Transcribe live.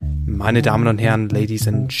Meine Damen und Herren, Ladies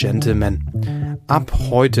and Gentlemen, ab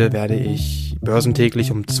heute werde ich börsentäglich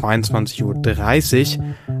um 22.30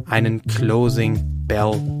 Uhr einen Closing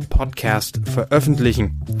Bell Podcast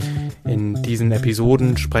veröffentlichen. In diesen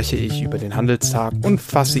Episoden spreche ich über den Handelstag und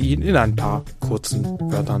fasse ihn in ein paar kurzen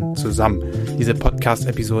Wörtern zusammen. Diese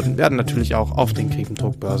Podcast-Episoden werden natürlich auch auf den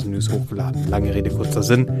Griepentrog Börsen News hochgeladen. Lange Rede, kurzer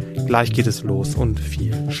Sinn. Gleich geht es los und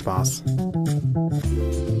viel Spaß.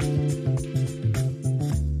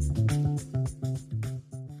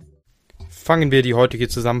 Fangen wir die heutige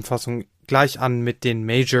Zusammenfassung gleich an mit den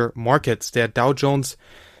Major Markets. Der Dow Jones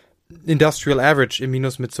Industrial Average im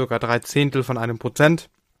Minus mit ca. 0,3%,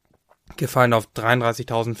 gefallen auf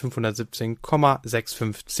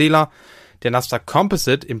 33.517,65 Zähler. Der Nasdaq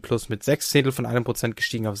Composite im Plus mit 0,6%,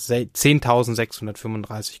 gestiegen auf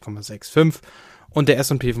 10.635,65. Und der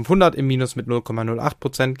S&P 500 im Minus mit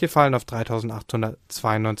 0,08%, gefallen auf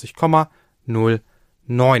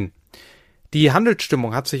 3.892,09. Die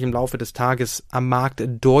Handelsstimmung hat sich im Laufe des Tages am Markt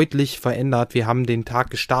deutlich verändert. Wir haben den Tag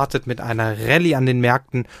gestartet mit einer Rallye an den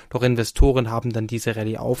Märkten, doch Investoren haben dann diese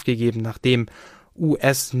Rallye aufgegeben, nachdem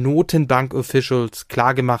US-Notenbank-Officials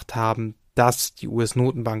klargemacht haben, dass die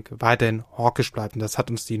US-Notenbank weiterhin hawkisch bleibt. Und das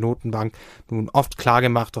hat uns die Notenbank nun oft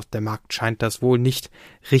klargemacht, doch der Markt scheint das wohl nicht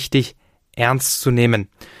richtig ernst zu nehmen.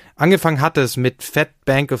 Angefangen hat es mit Fed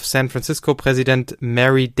Bank of San Francisco Präsident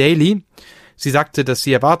Mary Daly. Sie sagte, dass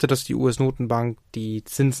sie erwartet, dass die US-Notenbank die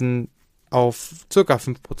Zinsen auf ca.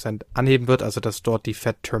 5% anheben wird, also dass dort die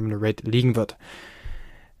Fed Terminal Rate liegen wird.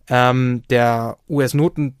 Der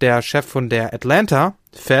Chef von der Atlanta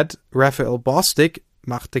Fed, Raphael Bostic,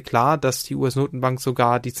 machte klar, dass die US-Notenbank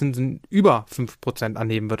sogar die Zinsen über 5%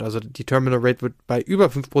 anheben wird. Also die Terminal Rate wird bei über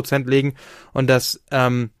 5% liegen und dass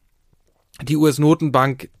die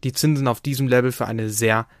US-Notenbank die Zinsen auf diesem Level für eine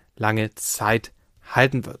sehr lange Zeit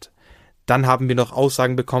halten wird. Dann haben wir noch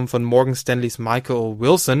Aussagen bekommen von Morgan Stanleys Michael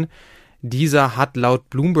Wilson. Dieser hat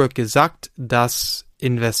laut Bloomberg gesagt, dass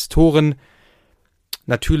Investoren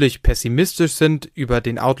natürlich pessimistisch sind über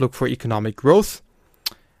den Outlook for Economic Growth,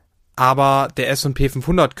 aber der S&P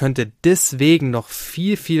 500 könnte deswegen noch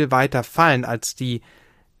viel, viel weiter fallen als die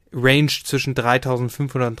Range zwischen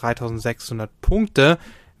 3.500 und 3.600 Punkte,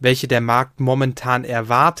 welche der Markt momentan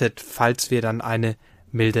erwartet, falls wir dann eine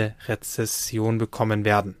milde Rezession bekommen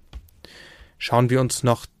werden. Schauen wir uns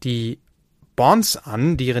noch die Bonds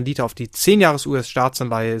an. Die Rendite auf die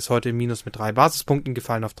 10-Jahres-US-Staatsanleihe ist heute im Minus mit 3 Basispunkten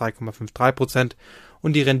gefallen auf 3,53%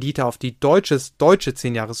 und die Rendite auf die deutsche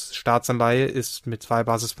 10-Jahres-Staatsanleihe ist mit 2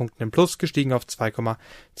 Basispunkten im Plus gestiegen auf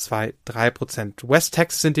 2,23%. West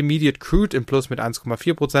Texas Intermediate Crude im Plus mit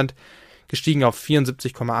 1,4%, gestiegen auf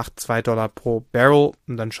 $74,82 pro Barrel.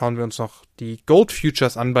 Und dann schauen wir uns noch die Gold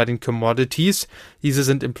Futures an bei den Commodities. Diese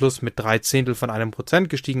sind im Plus mit 0,3%,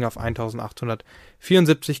 gestiegen auf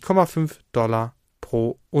 $1.874,5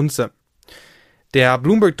 pro Unze. Der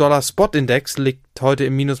Bloomberg Dollar Spot Index liegt heute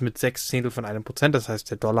im Minus mit 0,6%. Das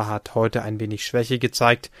heißt, der Dollar hat heute ein wenig Schwäche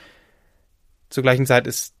gezeigt. Zur gleichen Zeit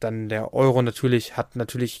ist dann der Euro hat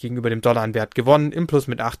natürlich gegenüber dem Dollar an Wert gewonnen, im Plus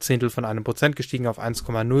mit 0,8%, gestiegen auf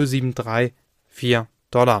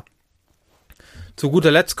 $1,0734. Zu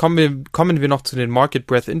guter Letzt kommen wir noch zu den Market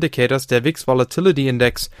Breadth Indicators. Der VIX Volatility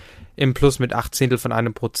Index im Plus mit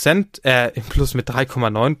 0,8%, im Plus mit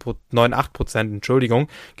 3,98%,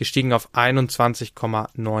 gestiegen auf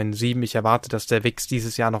 21,97. Ich erwarte, dass der VIX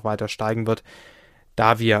dieses Jahr noch weiter steigen wird,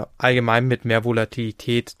 da wir allgemein mit mehr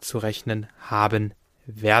Volatilität zu rechnen haben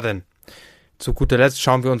werden. Zu guter Letzt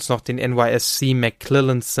schauen wir uns noch den NYSE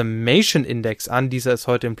McClellan Summation Index an. Dieser ist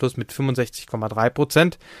heute im Plus mit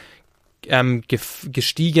 65,3%,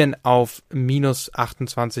 gestiegen auf minus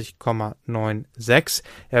 28,96.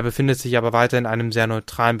 Er befindet sich aber weiter in einem sehr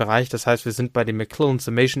neutralen Bereich. Das heißt, wir sind bei dem McClellan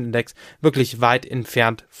Summation Index wirklich weit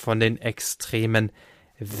entfernt von den extremen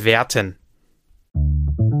Werten.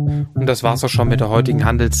 Und das war's auch schon mit der heutigen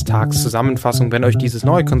Handelstagszusammenfassung. Wenn euch dieses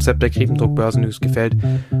neue Konzept der Griepentrog Börsen News gefällt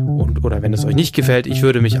oder wenn es euch nicht gefällt, ich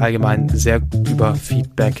würde mich allgemein sehr über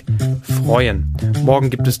Feedback freuen. Morgen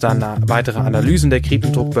gibt es dann weitere Analysen der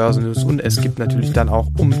Griepentrog Börsen News und es gibt natürlich dann auch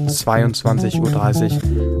um 22.30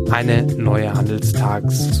 Uhr eine neue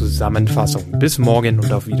Handelstagszusammenfassung. Bis morgen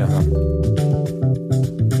und auf Wiederhören.